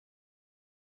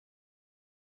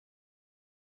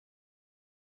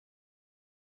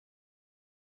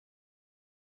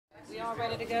We all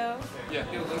ready to go? Yeah,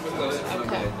 a little bit closer.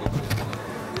 Okay.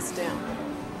 This down.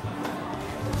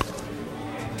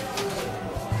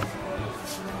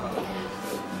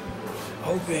 I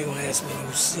hope you ain't gonna ask me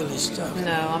no silly stuff.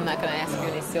 No, I'm not going to ask you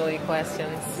any silly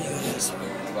questions. Yes.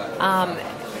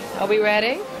 Are we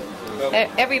ready?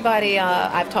 Everybody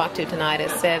I've talked to tonight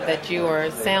has said that you are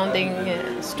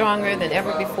sounding stronger than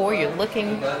ever before. You're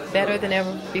looking better than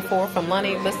ever before, from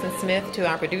Lonnie Liston-Smith to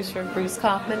our producer, Bruce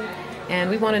Kauffman. And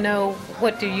we want to know,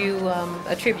 what do you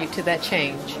attribute to that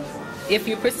change, if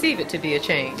you perceive it to be a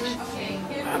change?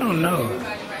 I don't know.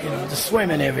 You know, just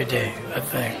swimming every day, I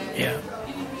think. Yeah.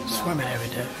 Swimming every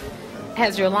day.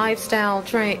 Has your lifestyle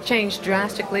changed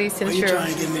drastically since You're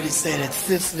trying to get me to say that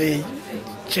Cicely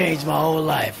changed my whole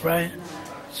life, right?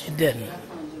 She didn't.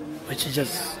 But she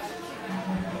just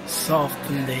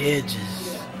softened the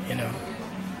edges, you know.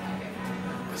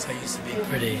 Because I used to be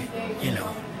pretty, you know,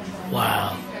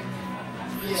 wild.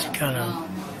 She kind of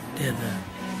did that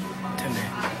to me.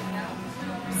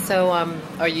 So,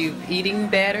 are you eating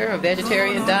better, a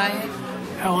vegetarian diet?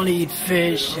 I only eat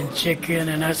fish and chicken,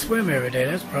 and I swim every day.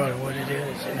 That's probably what it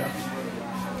is, you know.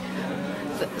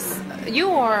 You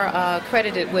are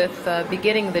credited with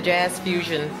beginning the jazz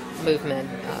fusion movement,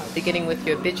 beginning with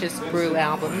your Bitches Brew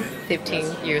album 15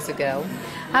 years ago.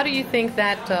 How do you think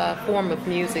that form of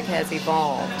music has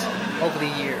evolved over the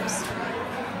years?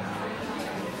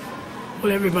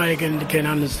 Well, everybody can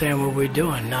understand what we're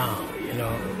doing now, you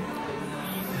know.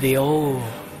 The old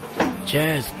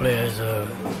jazz players,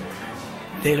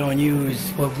 they don't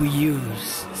use what we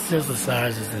use,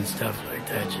 synthesizers and stuff like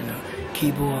that, you know,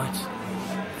 keyboards.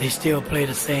 They still play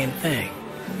the same thing,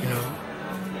 you know.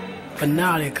 But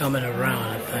now they're coming around,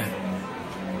 I think.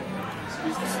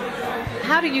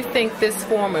 How do you think this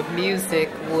form of music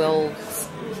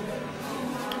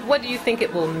what do you think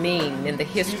it will mean in the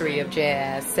history of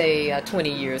jazz, say 20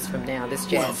 years from now, this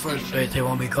jazz? Well, first place, they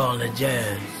won't be calling it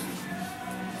jazz.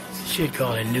 They should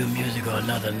call it new music or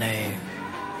another name.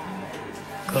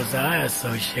 Because I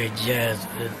associate jazz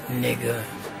with nigger,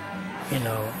 you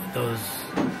know, those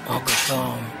Uncle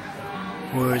Tom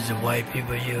words that white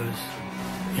people use.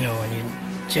 You know, when you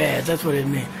jazz, that's what it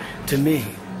means to me.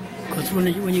 Because when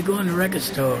you go in the record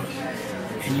store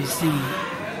and you see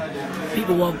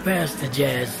people walk past the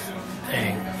jazz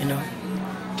thing,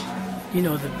 you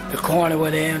know the corner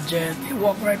where they have jazz, they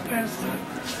walk right past it.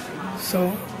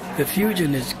 So the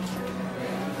fusion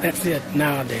that's it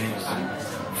nowadays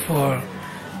for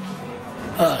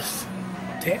us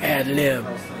to ad-lib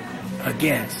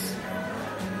against.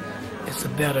 It's a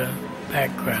better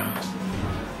background.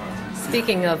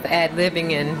 Speaking of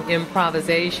ad-libbing and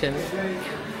improvisation,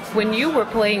 when you were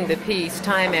playing the piece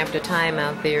time after time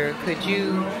out there, could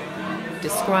you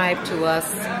describe to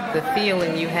us the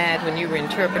feeling you had when you were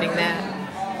interpreting that?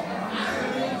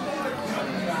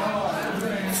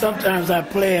 Sometimes I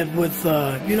play it with,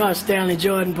 you know how Stanley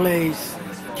Jordan plays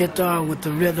guitar with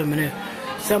the rhythm, and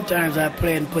sometimes I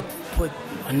play and put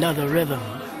another rhythm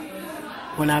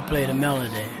when I play the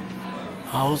melody.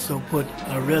 I also put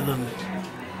a rhythm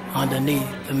underneath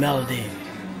the melody,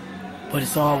 but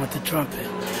it's all with the trumpet.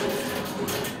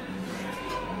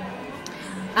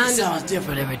 It sounds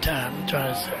different every time. I'm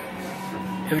trying to say.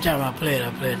 Every time I play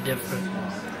it different.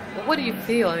 What do you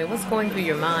feel? I mean, what's going through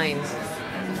your mind?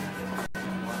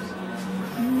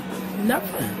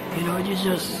 Nothing. You know, you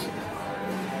just,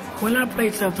 when I play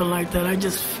something like that, I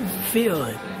just feel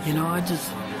it. You know, I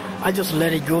just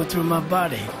let it go through my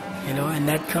body, you know, and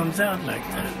that comes out like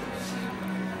that.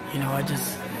 You know, I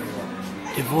just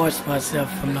divorce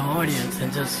myself from the audience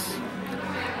and just,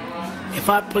 if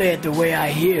I play it the way I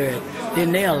hear it,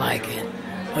 then they'll like it.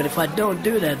 But if I don't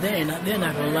do that, they're not going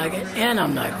to like it, and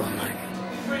I'm not going to like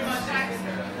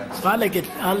it. So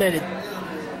I let it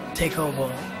take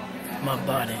over my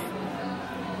body,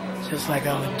 just like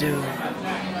I would do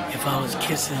if I was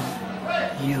kissing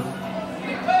you.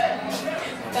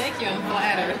 Thank you, I'm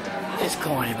flattered. It's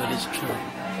corny, but it's true.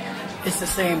 It's the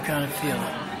same kind of feeling.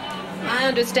 I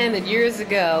understand that years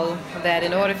ago, that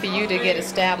in order for you to get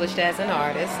established as an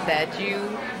artist, that you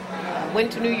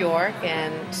went to New York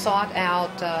and sought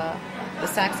out the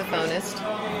saxophonist,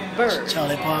 Bird.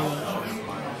 Charlie Palmer.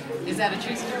 Is that a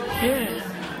true story? Yeah.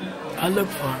 I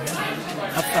looked for him.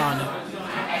 I found him.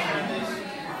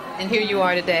 And here you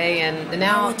are today, and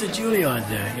now... I went to Juilliard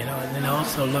there, you know, and then I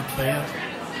also looked for him.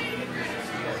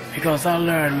 Because I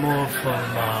learned more from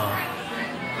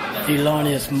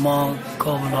Thelonious Monk,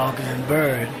 Coleman Hawkins, and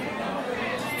Bird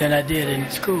than I did in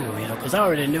school, you know, because I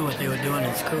already knew what they were doing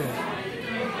in school.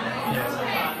 You know,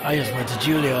 I just went to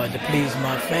Juilliard to please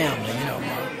my family, you know.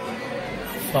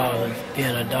 My father,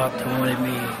 being a doctor, wanted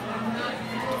me,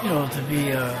 you know, to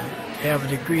be have a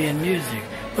degree in music.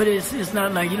 But it's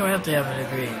not like you don't have to have a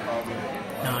degree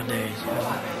nowadays. You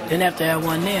know, didn't have to have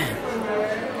one then.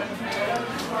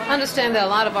 I understand that a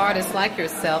lot of artists like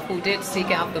yourself who did seek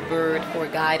out the Bird for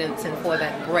guidance and for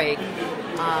that break.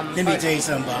 Let me tell you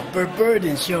something about Bird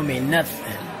didn't show me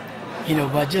nothing. You know,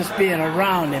 by just being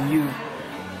around him, you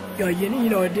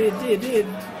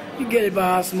get it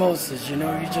by osmosis. You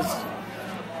know, you just,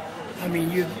 I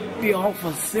mean, you'd be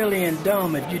awful silly and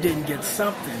dumb if you didn't get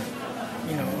something.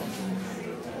 You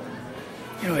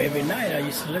know, every night I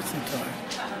used to listen to him.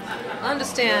 I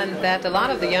understand that a lot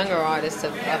of the younger artists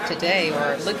of today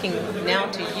are looking now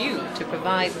to you to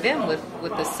provide them with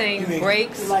the same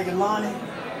breaks. Like Lonnie?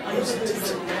 I used to teach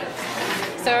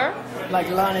it. Sir? Like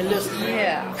Lonnie Lister.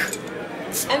 Yeah.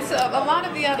 And so a lot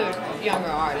of the other younger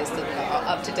artists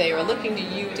of today are looking to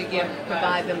you to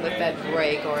provide them with that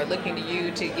break, or looking to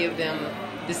you to give them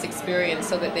this experience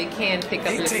so that they can pick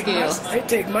up your skills. They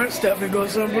take my stuff and go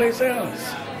someplace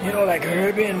else. You know, like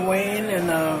Herbie and Wayne and,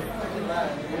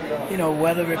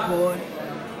 Weather Report.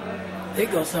 They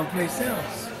go someplace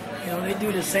else. You know, they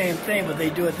do the same thing, but they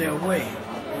do it their way,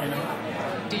 you know.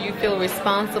 Do you feel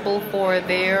responsible for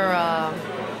their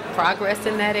progress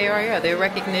in that area, or their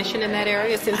recognition in that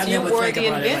area, since you were the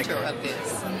inventor of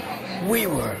this? We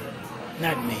were,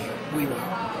 not me. We were.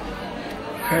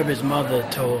 Herbie's mother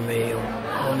told me,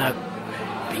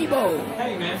 Bebo.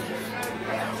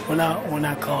 When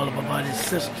I called him about his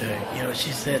sister, you know,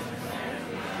 she said,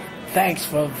 thanks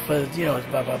for blah,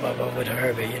 blah, blah, blah, with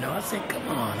Herbie. You know, I said, come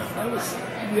on,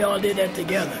 we all did that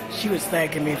together. She was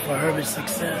thanking me for Herbie's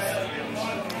success,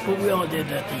 but we all did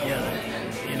that together,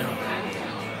 you know.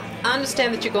 I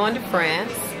understand that you're going to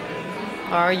France,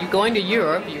 or you're going to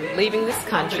Europe. You're leaving this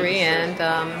country, and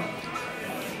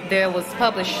there was a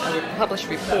published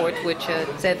report which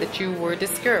said that you were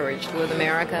discouraged with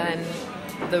America and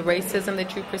the racism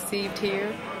that you perceived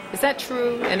here. Is that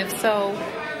true? And if so,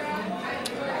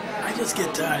 I just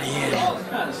get tired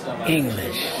of hearing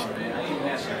English.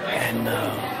 And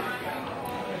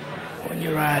when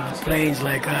you ride the planes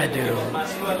like I do,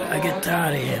 I get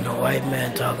tired of hearing a white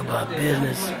man talk about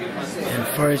business in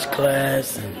first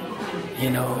class and,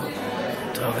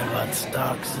 talking about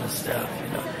stocks and stuff,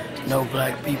 No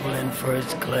black people in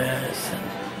first class.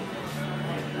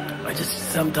 And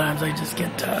sometimes I just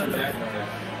get tired of it.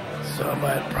 So I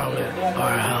might probably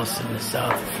buy a house in the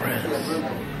south of France.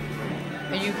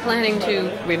 Are you planning to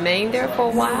remain there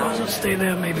for a while? I'll stay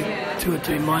there maybe 2 or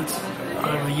 3 months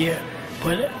out of a year.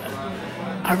 But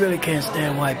I really can't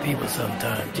stand white people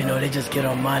sometimes. They just get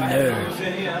on my nerves.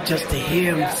 Just to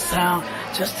hear them sound,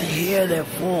 just to hear their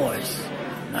voice.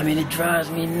 I mean, it drives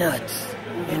me nuts,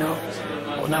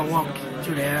 When I walk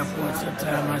through the airport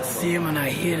sometimes, I see them and I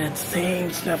hear that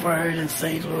same stuff I heard in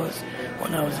St. Louis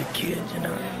when I was a kid,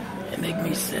 It makes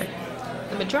me sick.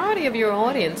 The majority of your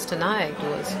audience tonight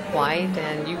was white,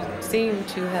 and you seem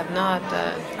to have not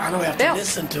I don't have to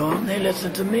listen to them. They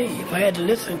listen to me. If I had to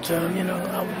listen to them,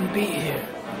 I wouldn't be here.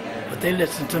 But they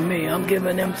listen to me. I'm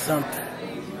giving them something,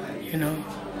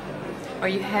 Are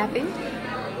you happy?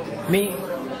 Me?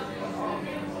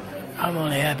 I'm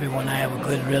only happy when I have a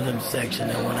good rhythm section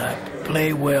and when I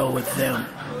play well with them.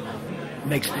 It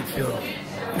makes me feel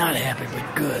not happy, but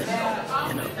good,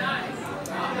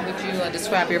 Would you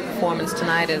describe your performance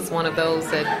tonight as one of those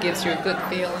that gives you a good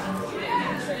feeling?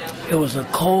 It was a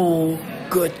cold,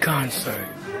 good concert.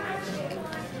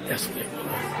 That's what it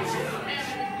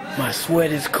was. My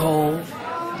sweat is cold.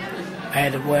 I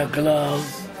had to wear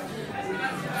gloves.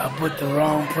 I put the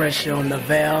wrong pressure on the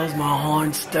valves. My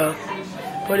horn stuck.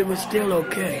 But it was still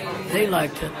okay. They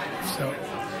liked it, so.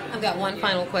 I've got one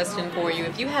final question for you.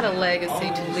 If you had a legacy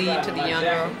to leave to the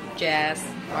younger jazz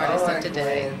artists of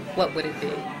today, what would it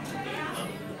be?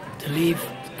 To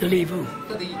leave who?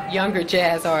 For the younger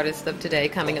jazz artists of today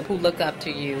coming up who look up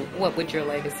to you, what would your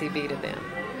legacy be to them?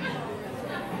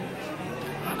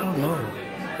 I don't know.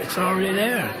 It's already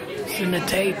there. It's in the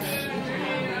tapes.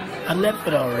 I left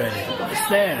it already. It's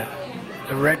there.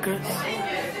 The records,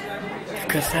 the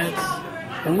cassettes.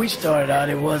 When we started out,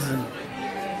 it wasn't,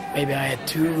 maybe I had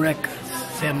 2 records,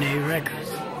 78 records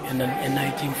in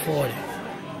 1940.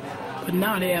 But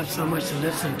now they have so much to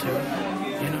listen to,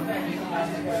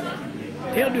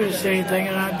 They'll do the same thing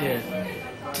that I did.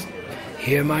 Just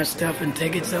hear my stuff and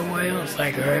take it somewhere else,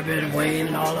 like Herbie and Wayne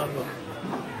and all of them.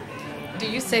 Do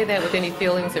you say that with any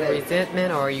feelings of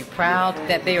resentment, or are you proud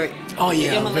that they are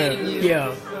emulating you?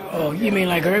 Yeah. Oh, you mean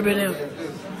like Herbie and them?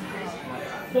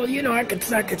 Well, I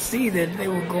could see that they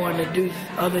were going to do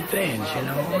other things,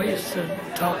 I used to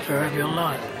talk to Herbie a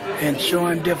lot and show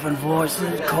him different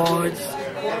voices, chords,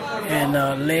 and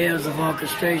layers of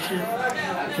orchestration.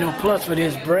 You know, plus with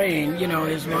his brain, you know,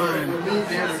 his mind,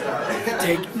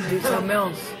 do something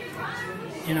else.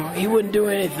 You know, he wouldn't do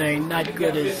anything not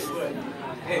good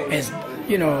as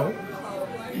you know,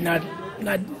 not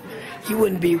he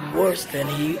wouldn't be worse than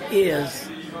he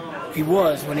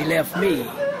was when he left me.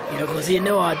 You know, because he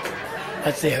knew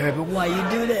I'd say, Herbert, why you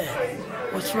do that?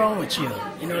 What's wrong with you?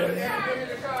 You know what I mean?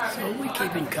 So we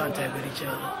keep in contact with each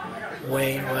other.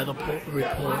 Wayne, Weather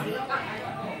Report,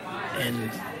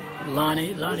 and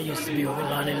Lonnie used to be with me.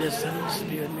 Lonnie Listen used to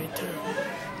be with me too.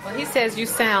 Well, he says you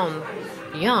sound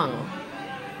young.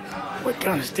 What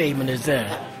kind of statement is that?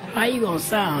 How you gonna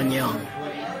sound young?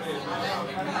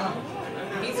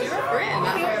 He's your friend.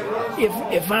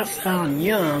 If I sound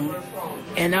young,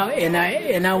 and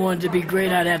I wanted to be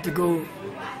great, I'd have to go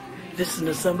listen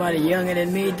to somebody younger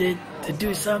than me to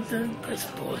do something. That's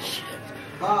bullshit.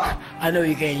 I know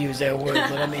you can't use that word,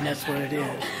 but I mean that's what it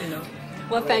is. You know.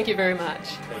 Well, thank you very much.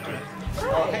 Thank you.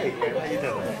 Oh, hey, girl, how you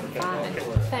doing? Fine.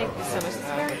 Thank you so much. It's a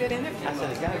very good interview. I said,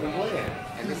 the guy was wearing.